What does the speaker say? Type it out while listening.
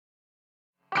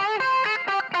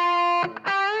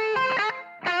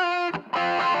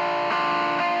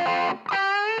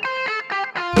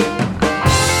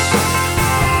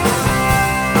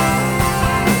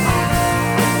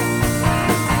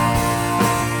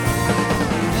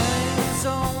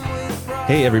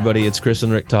Hey everybody, it's Chris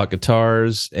and Rick Talk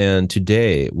Guitars, and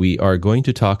today we are going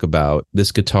to talk about this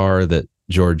guitar that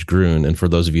George Gruhn, and for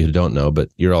those of you who don't know, but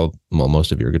you're all, well,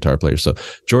 most of you are guitar players, so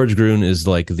George Gruhn is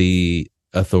like the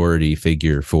authority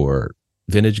figure for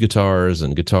vintage guitars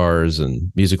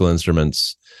and musical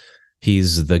instruments.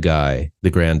 He's the guy,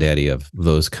 the granddaddy of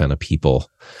those kind of people,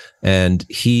 and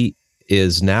he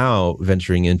is now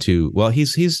venturing into, well,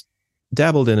 he's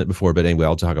dabbled in it before, but anyway,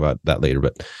 I'll talk about that later,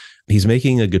 but he's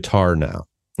making a guitar now,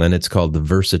 and it's called the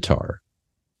Versitar.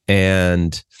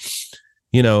 And,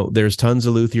 you know, there's tons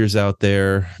of luthiers out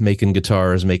there making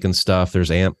guitars, making stuff.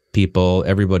 There's amp people.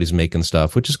 Everybody's making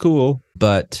stuff, which is cool.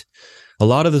 But a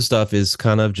lot of the stuff is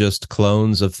kind of just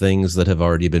clones of things that have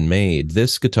already been made.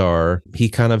 This guitar, he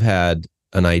kind of had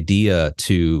an idea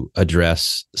to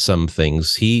address some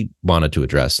things he wanted to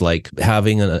address, like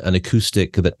having an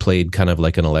acoustic that played kind of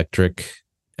like an electric,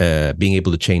 being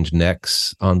able to change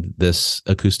necks on this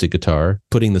acoustic guitar,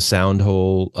 putting the sound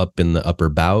hole up in the upper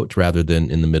bout rather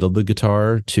than in the middle of the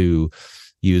guitar to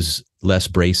use less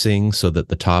bracing so that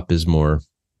the top is more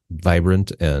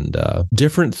vibrant, and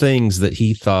different things that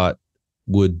he thought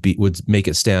would make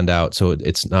it stand out. So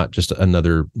it's not just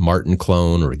another Martin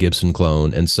clone or a Gibson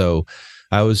clone. And so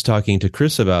I was talking to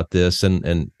Chris about this,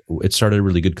 and it started a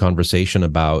really good conversation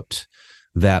about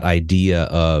that idea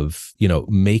of, you know,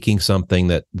 making something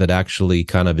that actually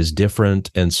kind of is different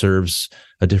and serves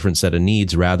a different set of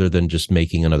needs rather than just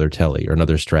making another Tele or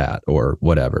another Strat or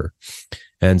whatever.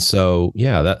 And so,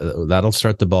 yeah, that'll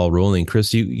start the ball rolling.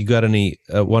 Chris, you got any,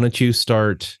 why don't you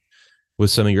start with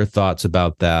some of your thoughts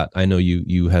about that? I know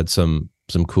you had some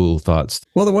cool thoughts.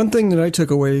 Well, the one thing that I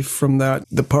took away from that,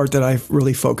 the part that I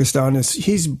really focused on, is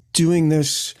he's doing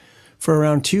this for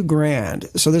around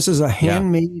 $2,000. So this is a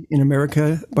handmade in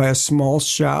America by a small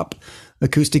shop,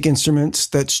 acoustic instruments,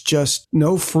 that's just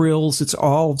no frills. It's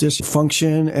all just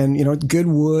function and, you know, good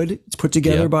wood. It's put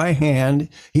together by hand.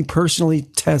 He personally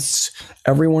tests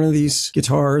every one of these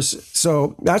guitars.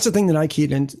 So that's the thing that I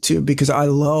keyed into, because I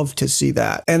love to see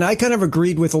that. And I kind of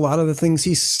agreed with a lot of the things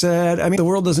he said. I mean, the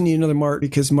world doesn't need another Martin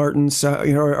because Martins, are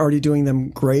already doing them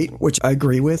great, which I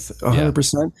agree with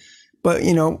 100%. Yeah. But,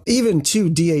 you know, even two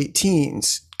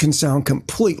D18s can sound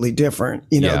completely different.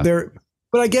 You know,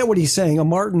 but I get what he's saying. A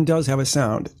Martin does have a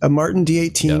sound. A Martin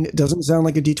D18 doesn't sound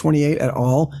like a D28 at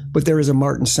all, but there is a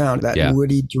Martin sound, that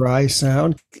woody, dry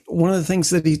sound. One of the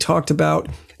things that he talked about,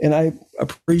 and I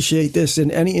appreciate this in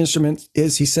any instrument,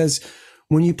 is he says,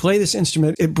 when you play this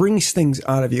instrument, it brings things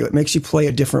out of you. It makes you play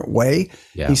a different way.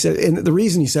 Yeah. He said, and the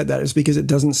reason he said that is because it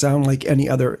doesn't sound like any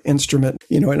other instrument,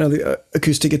 you know, another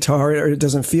acoustic guitar, or it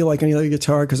doesn't feel like any other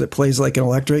guitar because it plays like an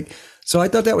electric. So I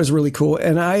thought that was really cool.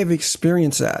 And I have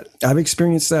experienced that. I've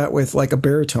experienced that with like a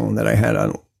baritone that I had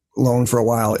on loan for a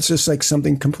while. It's just like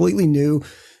something completely new.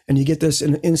 And you get this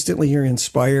and instantly you're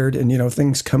inspired, and, you know,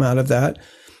 things come out of that.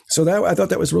 So that, I thought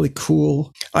that was really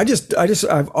cool.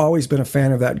 I've always been a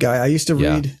fan of that guy. I used to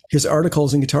read his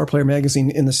articles in Guitar Player magazine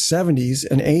in the 70s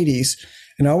and 80s,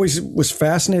 and I always was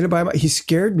fascinated by him. He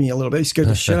scared me a little bit. He scared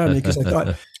the shit out of me because I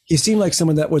thought he seemed like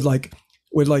someone that would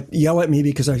yell at me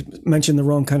because I mentioned the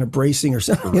wrong kind of bracing or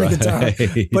something in a guitar.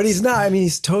 But he's not. I mean,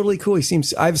 he's totally cool. He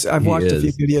seems, I've watched a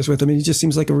few videos with him, and he just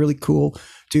seems like a really cool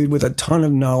dude with a ton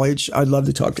of knowledge. I'd love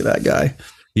to talk to that guy.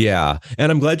 Yeah.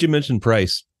 And I'm glad you mentioned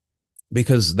price,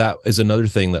 because that is another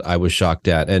thing that I was shocked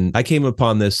at. And I came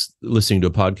upon this listening to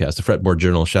a podcast, the Fretboard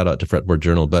Journal. Shout out to Fretboard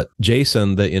Journal. But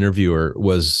Jason, the interviewer,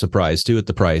 was surprised too at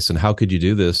the price. And how could you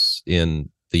do this in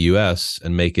the US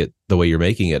and make it the way you're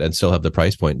making it and still have the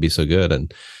price point be so good?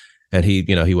 And he,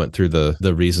 you know, he went through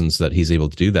the reasons that he's able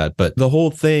to do that. But the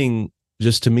whole thing,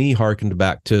 just to me, harkened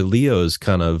back to Leo's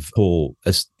kind of whole,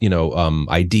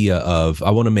 idea of,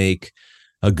 I want to make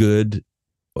a good,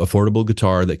 affordable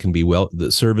guitar that can be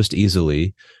serviced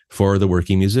easily for the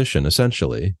working musician,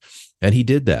 essentially. And he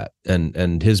did that.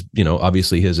 And his, you know,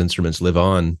 obviously his instruments live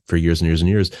on for years and years and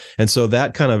years. And so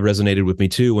that kind of resonated with me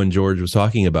too, when George was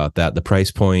talking about that, the price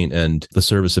point and the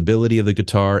serviceability of the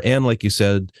guitar. And like you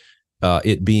said,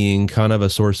 it being kind of a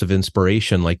source of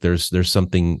inspiration. Like there's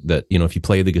something that, you know, if you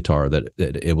play the guitar, that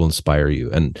it will inspire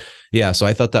you. And yeah, so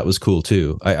I thought that was cool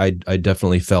too. I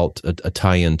definitely felt a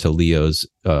tie-in to Leo's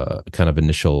kind of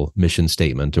initial mission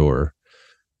statement or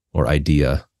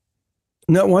idea.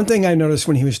 No, one thing I noticed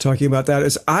when he was talking about that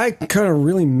is I kind of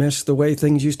really miss the way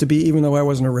things used to be, even though I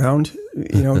wasn't around,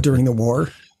 you know, during the war.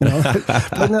 You know,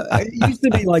 but no, it used to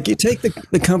be like, you take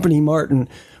the company Martin.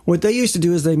 What they used to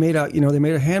do is they made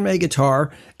a handmade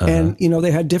guitar, and, you know,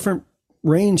 they had different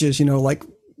ranges, you know, like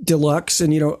deluxe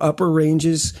and, you know, upper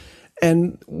ranges.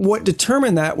 And what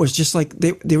determined that was just like,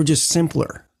 they were just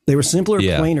simpler. They were simpler,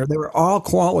 Yeah. plainer. They were all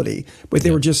quality, but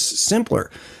they were just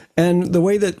simpler. And the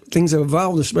way that things have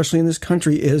evolved, especially in this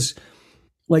country, is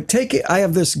like I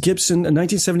have this Gibson, a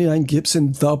 1979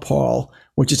 Gibson The Paul,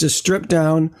 which is a stripped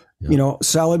down,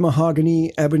 solid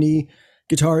mahogany, ebony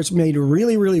guitar. It's made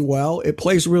really, really well. It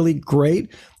plays really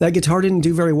great. That guitar didn't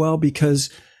do very well because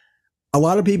a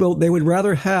lot of people, they would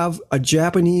rather have a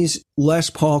Japanese Les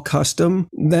Paul custom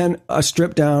than a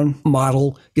stripped down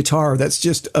model guitar. That's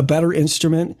just a better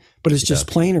instrument, but it's just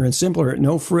plainer and simpler,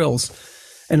 no frills.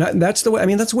 And that's the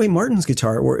way, that's the way Martin's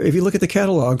guitar, or if you look at the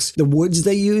catalogs, the woods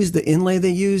they used, the inlay they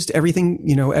used, everything,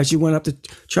 as you went up the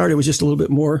chart, it was just a little bit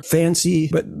more fancy,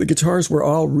 but the guitars were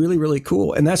all really, really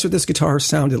cool. And that's what this guitar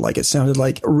sounded like. It sounded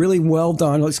like really well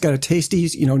done. It's got a tasty,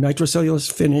 nitrocellulose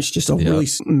finish, just a really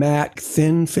matte,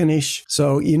 thin finish.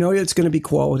 So, it's going to be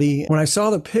quality. When I saw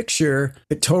the picture,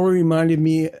 it totally reminded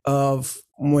me of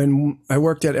when I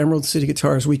worked at Emerald City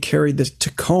Guitars. We carried the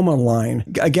Tacoma line.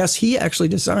 I guess he actually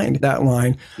designed that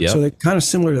line. Yep. So they're kind of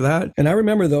similar to that. And I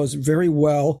remember those very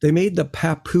well. They made the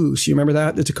Papoose. You remember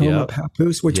that? The Tacoma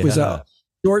Papoose, which was a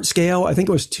short scale. I think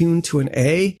it was tuned to an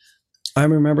A. I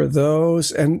remember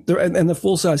those and the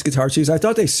full-size guitar too. I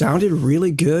thought they sounded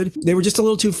really good. They were just a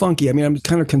little too funky. I'm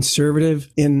kind of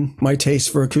conservative in my taste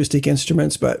for acoustic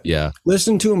instruments, but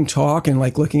listening to him talk and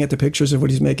like looking at the pictures of what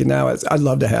he's making now, I'd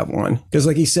love to have one. Because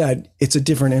like he said, it's a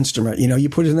different instrument. You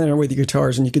put it in there with your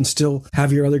guitars and you can still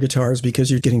have your other guitars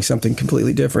because you're getting something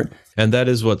completely different. And that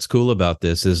is what's cool about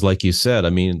this is, like you said,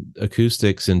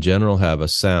 acoustics in general have a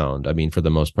sound. For the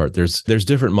most part, there's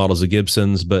different models of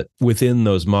Gibsons, but within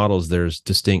those models, there's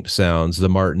distinct sounds. The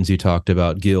Martins you talked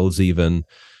about, Gills even,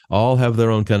 all have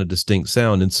their own kind of distinct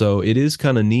sound. And so it is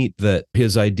kind of neat that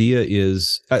his idea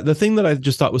is, the thing that I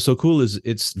just thought was so cool is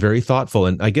it's very thoughtful.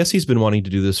 And I guess he's been wanting to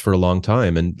do this for a long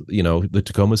time. And, the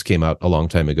Tacomas came out a long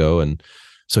time ago. And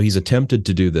so he's attempted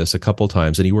to do this a couple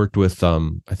times. And he worked with, I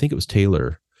think it was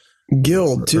Taylor.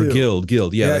 Guild too. Or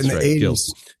Guild. Yeah, that's right. Guild.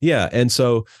 Yeah. And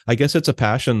so I guess it's a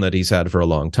passion that he's had for a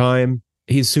long time.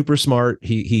 He's super smart.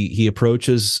 He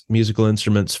approaches musical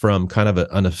instruments from kind of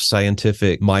a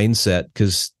scientific mindset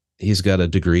because he's got a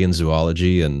degree in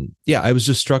zoology. And I was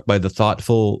just struck by the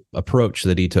thoughtful approach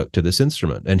that he took to this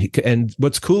instrument. And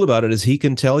what's cool about it is he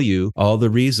can tell you all the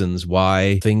reasons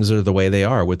why things are the way they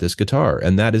are with this guitar.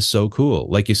 And that is so cool.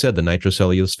 Like you said, the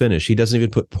nitrocellulose finish, he doesn't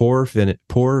even put pore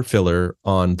filler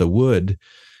on the wood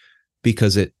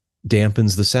because it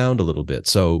dampens the sound a little bit.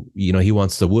 So, he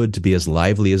wants the wood to be as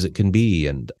lively as it can be.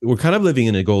 And we're kind of living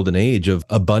in a golden age of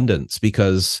abundance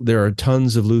because there are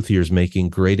tons of luthiers making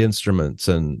great instruments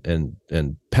and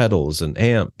pedals and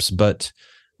amps, but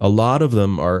a lot of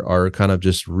them are kind of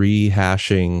just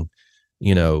rehashing,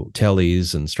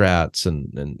 tellies and strats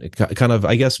and kind of,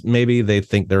 I guess maybe they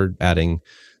think they're adding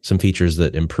some features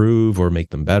that improve or make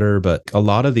them better. But a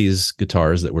lot of these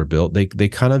guitars that were built, they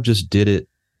kind of just did it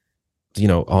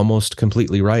almost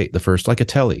completely right. The first, like a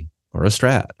telly or a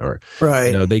strat, or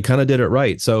they kind of did it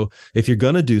right. So if you're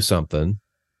going to do something,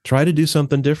 try to do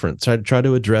something different. Try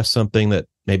to address something that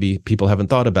maybe people haven't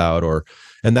thought about,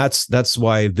 and that's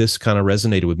why this kind of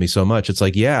resonated with me so much. It's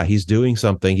like, he's doing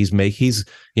something. He's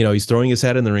throwing his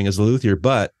hat in the ring as a luthier,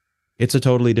 but it's a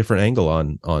totally different angle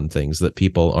on things that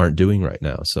people aren't doing right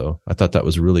now. So I thought that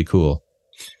was really cool.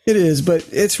 It is, but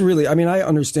it's really, I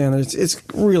understand that it's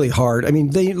really hard.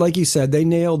 They, like you said, they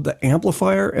nailed the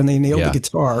amplifier and they nailed the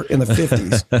guitar in the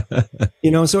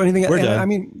 50s. So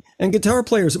anything, and guitar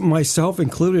players, myself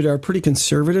included, are pretty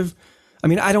conservative.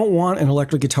 I don't want an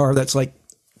electric guitar that's like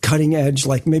cutting edge,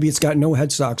 like maybe it's got no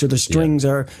headstocks or the strings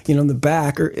are, in the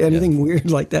back or anything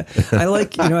weird like that. I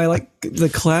like, I like the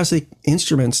classic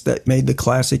instruments that made the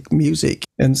classic music.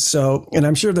 And so, and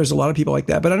I'm sure there's a lot of people like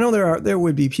that, but I know there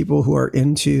would be people who are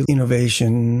into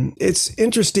innovation. It's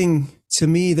interesting to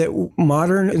me that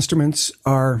modern instruments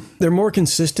they're more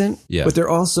consistent, but they're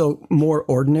also more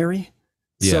ordinary.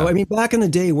 So, back in the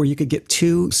day where you could get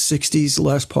two 60s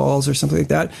Les Pauls or something like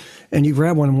that, and you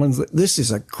grab one and one's like, this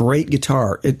is a great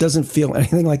guitar. It doesn't feel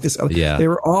anything like this. They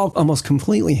were all almost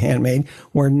completely handmade,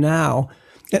 where now,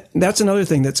 that's another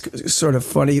thing that's sort of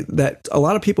funny, that a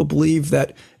lot of people believe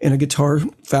that in a guitar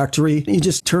factory, you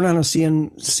just turn on a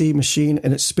CNC machine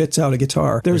and it spits out a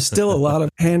guitar. There's still a lot of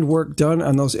handwork done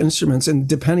on those instruments. And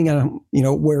depending on,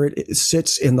 where it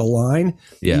sits in the line,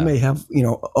 you may have,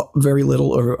 very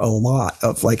little or a lot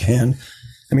of like hand.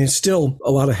 It's still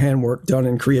a lot of handwork done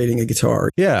in creating a guitar.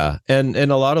 Yeah. And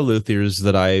a lot of luthiers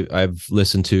that I've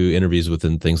listened to interviews with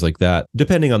and things like that,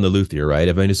 depending on the luthier, right?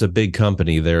 It's a big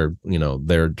company. They're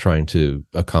trying to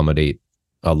accommodate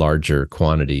a larger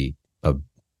quantity of,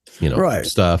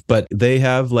 stuff, but they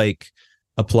have like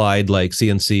applied like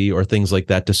CNC or things like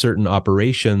that to certain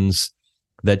operations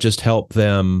that just help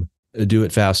them do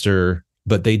it faster,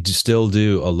 but they still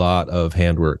do a lot of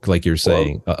handwork, like you're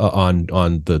saying, on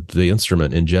the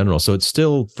instrument in general. So it's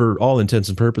still, for all intents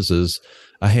and purposes,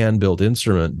 a hand-built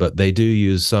instrument, but they do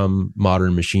use some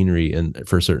modern machinery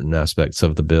for certain aspects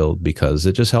of the build, because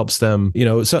it just helps them.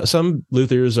 Some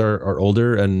luthiers are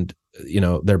older, and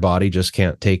their body just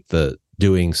can't take the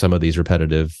doing some of these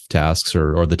repetitive tasks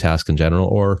or the task in general,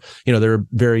 or there are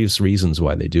various reasons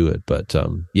why they do it, but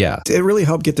it really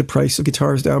helped get the price of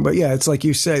guitars down. But it's like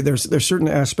you say, there's certain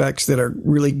aspects that are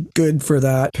really good for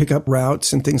that, pickup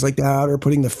routes and things like that, or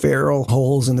putting the ferrule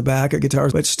holes in the back of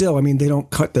guitars. But still, I mean, they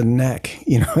don't cut the neck,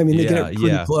 they get it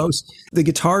pretty close. The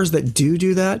guitars that do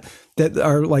that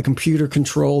are like computer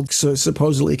controlled, so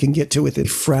supposedly can get to within a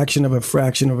fraction of a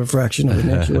fraction of a fraction of an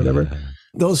inch or whatever.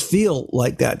 Those feel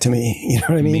like that to me. You know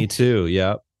what I mean? Me too.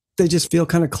 Yeah. They just feel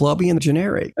kind of clubby and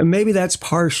generic. And maybe that's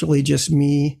partially just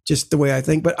me, just the way I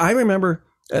think. But I remember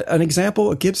a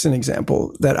Gibson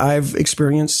example that I've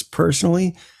experienced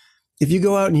personally. If you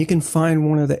go out and you can find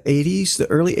one of the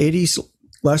early 80s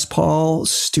Les Paul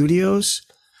studios,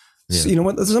 some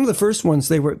of the first ones,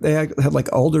 they had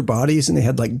like alder bodies and they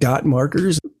had like dot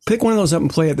markers. Pick one of those up and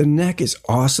play it. The neck is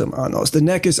awesome on those. The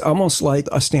neck is almost like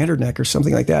a standard neck or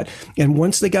something like that. And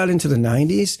once they got into the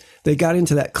 90s, they got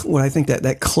into that, what I think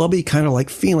that clubby kind of like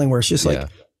feeling where it's just like,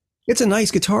 it's a nice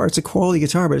guitar. It's a quality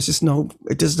guitar, but it just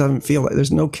doesn't feel like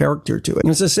there's no character to it. And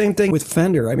it's the same thing with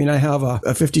Fender. I mean, I have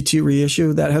a 52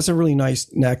 reissue that has a really nice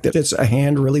neck that fits a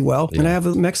hand really well. Yeah. And I have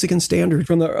a Mexican Standard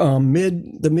from the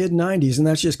mid 90s, and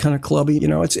that's just kind of clubby.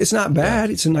 It's not bad.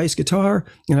 Yeah. It's a nice guitar,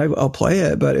 and I'll play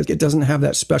it, but it doesn't have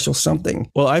that special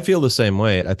something. Well, I feel the same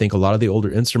way. I think a lot of the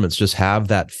older instruments just have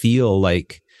that feel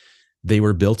like they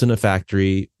were built in a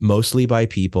factory, mostly by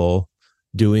people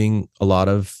doing a lot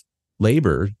of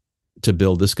labor to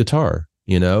build this guitar,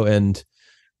 and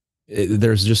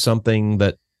there's just something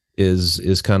that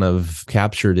is kind of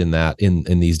captured in that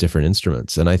in these different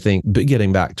instruments. And I think,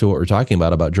 getting back to what we're talking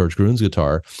about George Gruhn's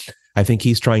guitar, I think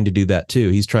he's trying to do that too.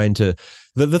 He's trying to,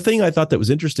 the thing I thought that was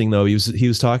interesting though, he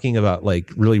was talking about like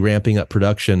really ramping up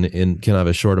production in kind of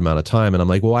a short amount of time. And I'm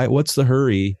like, well, what's the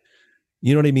hurry?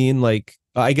 You know what I mean? Like,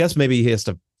 I guess maybe he has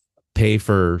to pay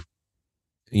for,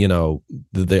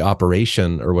 the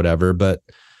operation or whatever, but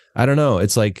I don't know.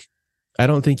 It's like, I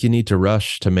don't think you need to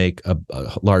rush to make a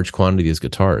large quantity of these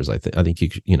guitars. I think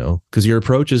because your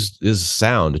approach is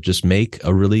sound. Just make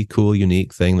a really cool,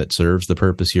 unique thing that serves the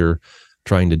purpose you're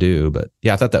trying to do. But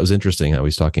yeah, I thought that was interesting how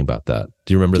he's talking about that.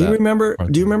 Do you remember that?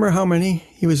 Do you remember how many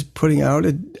he was putting out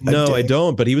a No, day? I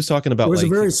don't. But he was talking about, it was a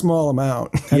very small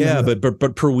amount. Yeah,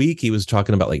 but per week he was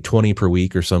talking about like 20 per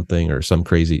week or something, or some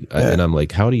crazy. Yeah. And I'm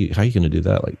like, how are you going to do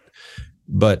that? Like,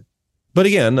 But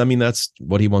again, I mean, that's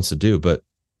what he wants to do. But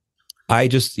I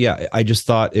just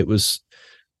thought it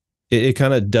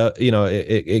kind of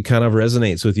it kind of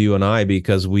resonates with you and I,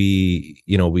 because we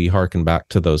harken back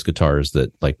to those guitars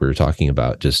that, like we were talking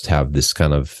about, just have this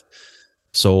kind of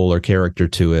soul or character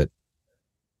to it.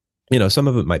 Some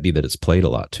of it might be that it's played a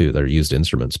lot too. They're used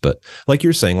instruments, but like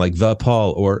you're saying, like the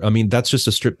Paul, or I mean, that's just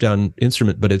a stripped down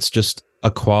instrument, but it's just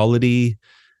a quality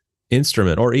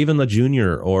instrument, or even the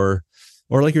Junior, or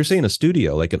like you're saying, a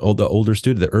studio, like the older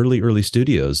studio, the early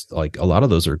studios, like a lot of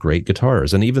those are great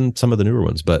guitars, and even some of the newer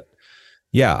ones. But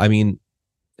yeah, I mean,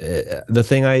 the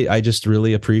thing I just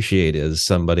really appreciate is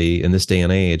somebody in this day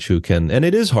and age who can, and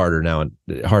it is harder now,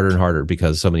 and harder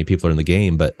because so many people are in the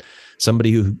game, but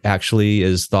somebody who actually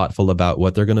is thoughtful about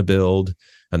what they're going to build,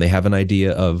 and they have an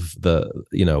idea of the,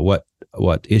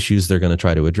 what issues they're going to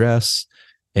try to address.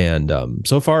 And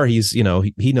so far he's,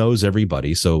 he knows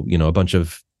everybody. So, a bunch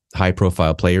of high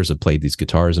profile players have played these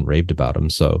guitars and raved about them.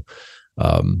 So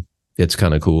it's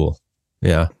kind of cool.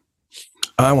 Yeah.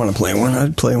 I want to play one.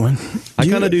 I'd play one. I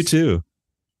kind of do too.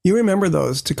 You remember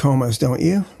those Tacomas, don't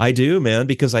you? I do, man,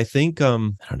 because I think, I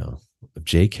don't know,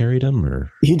 Jay carried him,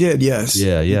 or he did. Yes.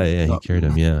 Yeah. He carried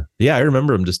him. Yeah. Yeah. I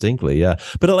remember him distinctly. Yeah.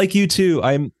 But like you too,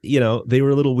 they were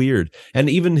a little weird, and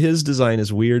even his design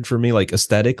is weird for me. Like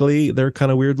aesthetically, they're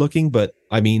kind of weird looking, but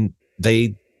I mean,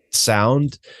 they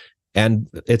sound, and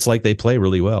it's like they play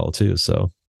really well too.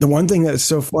 So the one thing that's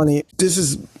so funny, this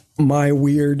is my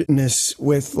weirdness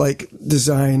with like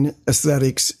design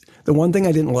aesthetics. The one thing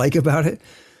I didn't like about it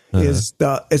is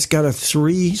it's got a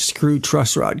 3-screw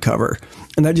truss rod cover,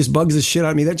 and that just bugs the shit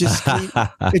out of me. That just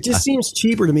it just seems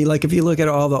cheaper to me. Like if you look at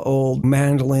all the old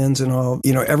mandolins and all,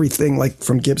 everything like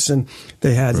from Gibson,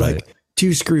 they had like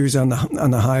 2 screws on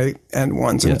the high end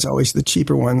ones, and it's always the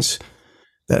cheaper ones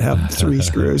that have 3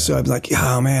 screws. So I'm like,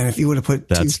 oh man, if you would have put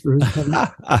 2 screws,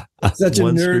 such a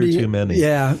one nerdy, screw too many.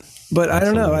 Yeah. But That's I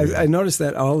don't know. hilarious. I notice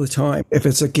that all the time. If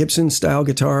it's a Gibson style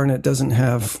guitar and it doesn't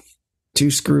have 2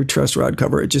 screw truss rod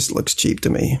cover, it just looks cheap to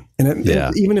me. And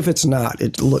even if it's not,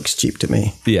 it looks cheap to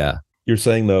me. Yeah. You're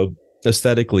saying though,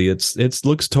 aesthetically, it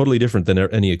looks totally different than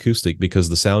any acoustic because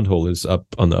the sound hole is up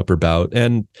on the upper bout,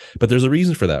 but there's a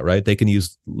reason for that, right? They can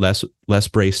use less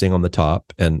bracing on the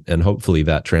top, and hopefully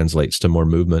that translates to more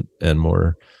movement and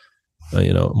more,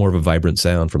 more of a vibrant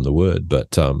sound from the wood.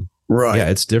 But right, yeah,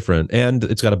 it's different, and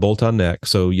it's got a bolt-on neck,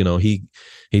 so he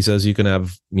says you can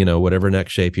have whatever neck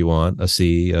shape you want, a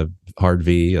C, a hard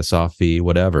V, a soft V,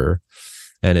 whatever.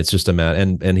 And it's just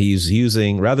and he's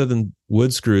using, rather than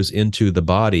wood screws into the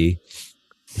body,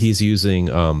 he's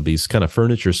using these kind of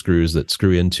furniture screws that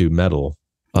screw into metal.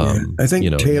 I think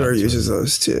Taylor uses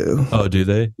those too. Oh, do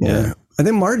they? Yeah. I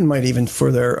think Martin might even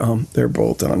for their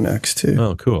bolt-on necks too.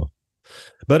 Oh, cool.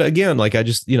 But again, like I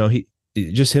just,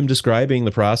 him describing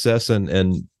the process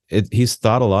and he's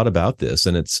thought a lot about this,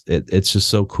 and it's just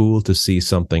so cool to see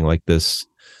something like this,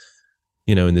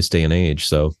 in this day and age.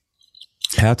 So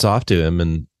hats off to him.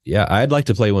 And yeah, I'd like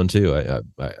to play one too.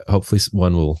 I hopefully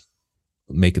one will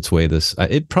make its way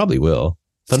it probably will.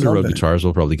 Thunder Road Guitars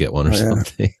will probably get one or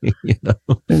something.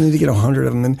 They need to get 100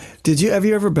 of them. And have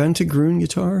you ever been to Gruhn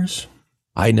Guitars?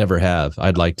 I never have.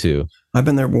 I'd like to. I've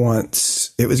been there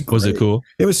once. It was great. Was it cool?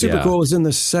 It was super cool. It was in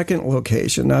the second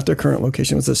location, not their current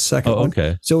location. It was the second one.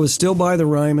 Okay. So it was still by the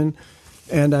Ryman.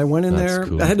 And I went in there.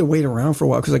 Cool. I had to wait around for a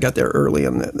while because I got there early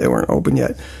and they weren't open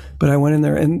yet. But I went in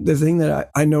there, and the thing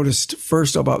that I noticed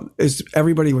first about is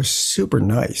everybody was super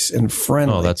nice and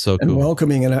friendly. Oh, that's so cool. And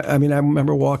welcoming. And I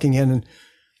remember walking in, and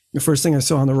the first thing I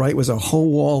saw on the right was a whole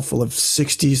wall full of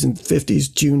 60s and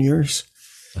 50s juniors.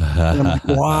 And I'm like,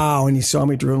 wow. And he saw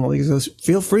me drooling. He goes,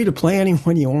 feel free to play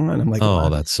anyone you want. I'm like, oh, wow.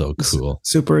 That's so cool.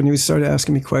 Super. And he started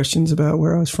asking me questions about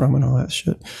where I was from and all that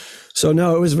shit. So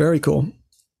no, it was very cool.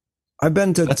 I've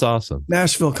been to That's awesome.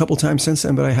 Nashville a couple times since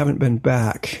then, but I haven't been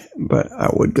back. But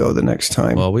I would go the next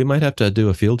time. Well, we might have to do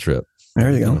a field trip.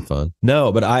 There you go. Kind of fun.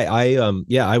 No, but I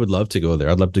would love to go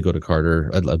there. I'd love to go to Carter.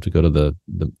 I'd love to go to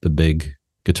the big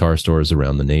guitar stores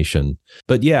around the nation.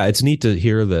 But yeah, it's neat to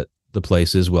hear that the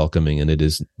place is welcoming, and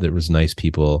there was nice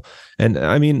people. And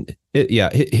I mean,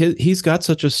 he's got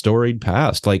such a storied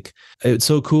past. Like, it's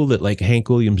so cool that like Hank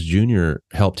Williams Jr.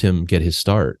 helped him get his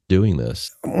start doing this.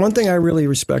 One thing I really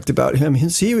respect about him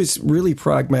is he was really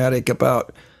pragmatic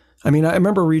about, I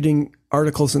remember reading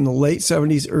articles in the late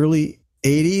 70s, early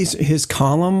 80s, his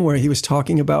column where he was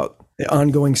talking about the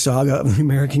ongoing saga of the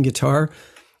American guitar.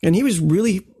 And he was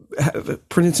really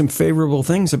printed some favorable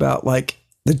things about like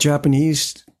the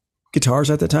Japanese guitars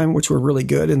at the time, which were really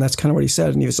good. And that's kind of what he said.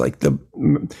 And he was like,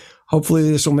 hopefully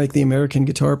this will make the American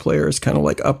guitar players kind of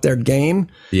like up their game.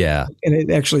 Yeah. And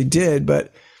it actually did.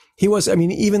 But he was,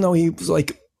 even though he was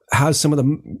like, has some of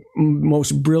the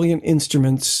most brilliant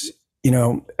instruments,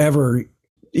 ever,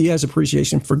 he has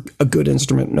appreciation for a good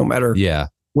instrument, no matter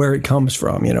where it comes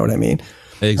from. You know what I mean?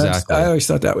 Exactly. I always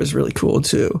thought that was really cool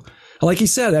too. Like he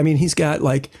said, he's got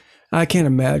like, I can't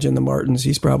imagine the Martins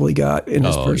he's probably got in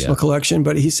his personal collection,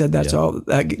 but he said that's all,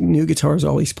 that new guitar is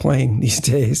all he's playing these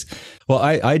days. Well,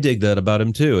 I dig that about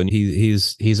him too. And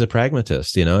he's a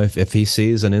pragmatist, if he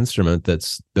sees an instrument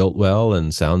that's built well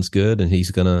and sounds good, and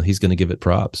he's gonna give it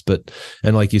props.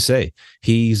 And like you say,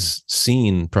 he's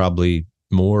seen probably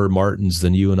more Martins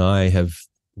than you and I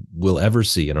will ever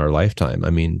see in our lifetime.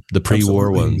 The pre-war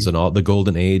Absolutely. ones and all the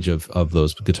golden age of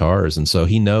those guitars. And so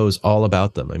he knows all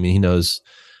about them. He knows,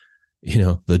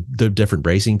 the different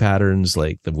bracing patterns,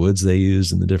 like the woods they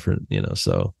use and the different,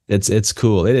 so it's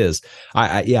cool. It is.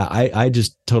 I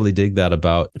just totally dig that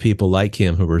about people like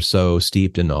him who are so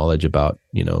steeped in knowledge about,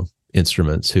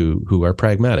 instruments, who are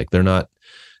pragmatic. They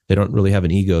don't really have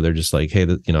an ego. They're just like, hey,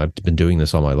 I've been doing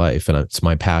this all my life and it's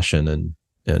my passion.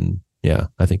 And yeah,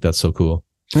 I think that's so cool.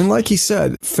 And like he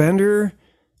said, Fender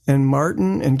and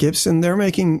Martin and Gibson, they're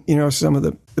making, some of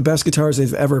the best guitars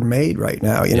they've ever made right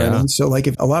now. You know what I mean? So like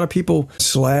if a lot of people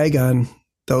slag on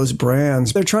those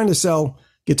brands, they're trying to sell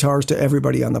guitars to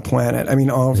everybody on the planet.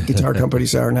 All guitar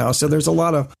companies are now. So there's a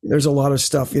lot of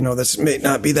stuff, that's may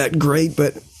not be that great,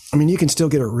 but you can still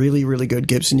get a really, really good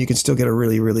Gibson. You can still get a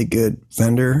really, really good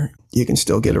Fender. You can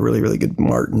still get a really, really good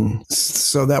Martin.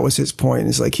 So that was his point.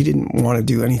 It's like he didn't want to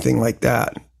do anything like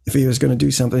that. If he was going to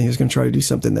do something, he was going to try to do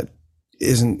something that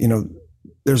isn't,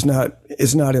 is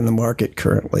not in the market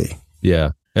currently.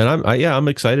 Yeah. And I'm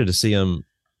excited to see him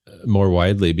more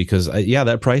widely because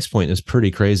that price point is pretty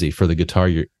crazy for the guitar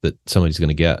that somebody's going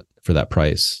to get for that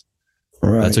price.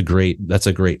 Right. That's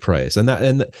a great price. And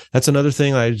that's another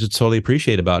thing I just totally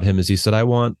appreciate about him is he said, I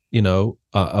want,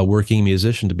 a working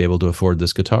musician to be able to afford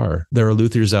this guitar. There are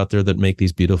luthiers out there that make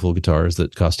these beautiful guitars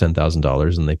that cost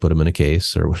 $10,000 and they put them in a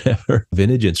case or whatever.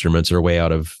 Vintage instruments are way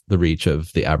out of the reach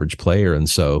of the average player. And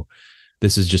so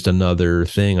this is just another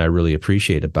thing I really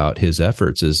appreciate about his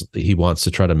efforts is he wants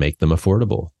to try to make them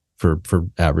affordable for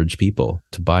average people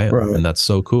to buy them. Right. And that's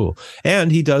so cool.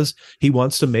 And he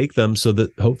wants to make them so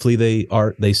that hopefully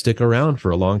they stick around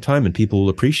for a long time and people will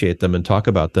appreciate them and talk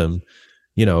about them,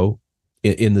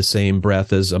 in the same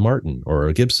breath as a Martin or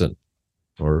a Gibson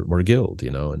or Guild,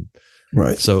 and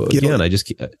right. So again,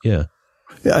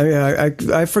 Yeah,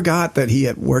 I forgot that he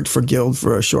had worked for Guild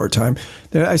for a short time.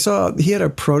 I saw he had a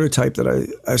prototype that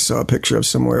I saw a picture of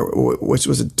somewhere, which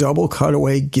was a double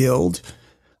cutaway Guild,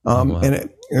 wow. and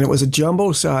it was a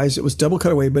jumbo size. It was double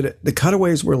cutaway, but the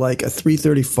cutaways were like a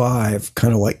 335,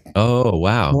 kind of like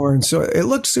horn. So it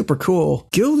looked super cool.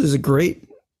 Guild is a great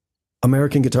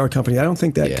American guitar company. I don't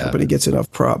think that company gets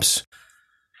enough props.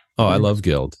 Oh, I love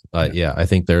Guild. I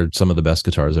think they're some of the best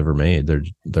guitars ever made.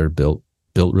 They're built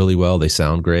really well. They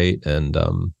sound great. And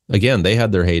again, they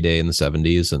had their heyday in the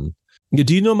 70s. And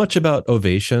do you know much about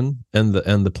Ovation and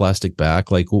the plastic back?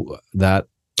 Like that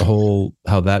whole,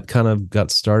 how that kind of got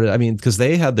started? I mean, because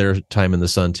they had their time in the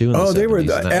sun too. They were,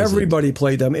 everybody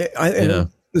played them.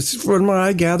 This is from what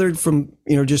I gathered from,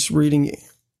 just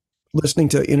listening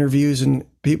to interviews and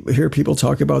hear people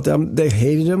talk about them. They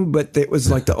hated them, but it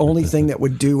was like the only thing that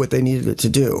would do what they needed it to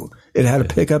do. It had a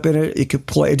pickup in it. It could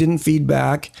play. It didn't feed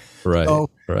back. Right. So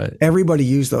everybody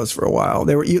used those for a while.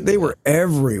 They were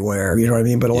everywhere. You know what I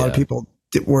mean? But a lot of people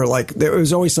were like, there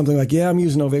was always something like, I'm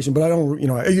using Ovation, but I don't,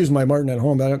 I use my Martin at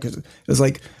home. Because it was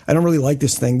like, I don't really like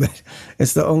this thing, but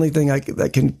it's the only thing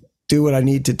that can do what I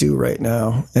need to do right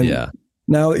now. And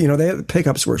now, the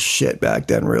pickups were shit back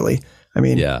then, really. I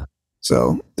mean,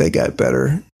 so they got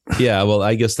better. Yeah, well,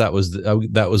 I guess that was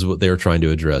what they were trying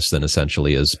to address then,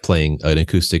 essentially, is playing an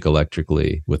acoustic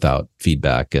electrically without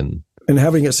feedback and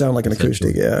having it sound like an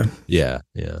acoustic. Yeah.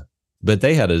 But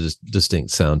they had a distinct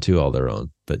sound too, all their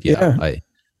own. But I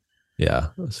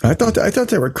thought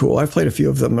they were cool. I've played a few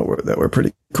of them that were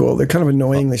pretty cool. They're kind of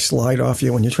annoying. They slide off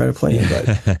you when you try to play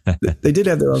them, but they did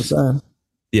have their own sound.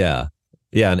 Yeah,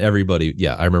 and everybody.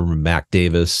 Yeah, I remember Mac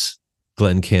Davis,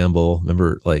 Glenn Campbell,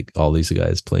 remember like all these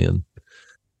guys playing.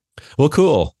 Well,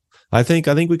 cool. I think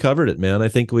we covered it, man. I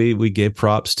think we gave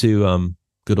props to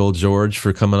good old George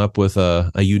for coming up with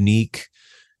a unique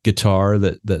guitar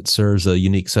that serves a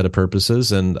unique set of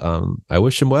purposes. And I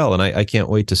wish him well. And I can't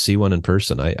wait to see one in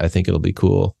person. I think it'll be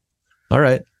cool. All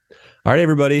right,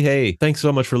 everybody. Hey, thanks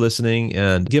so much for listening,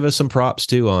 and give us some props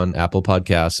too on Apple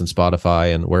Podcasts and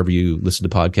Spotify and wherever you listen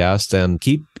to podcasts, and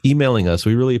keep emailing us.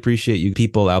 We really appreciate you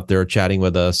people out there chatting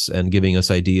with us and giving us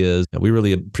ideas. We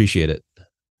really appreciate it.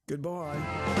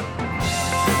 Goodbye.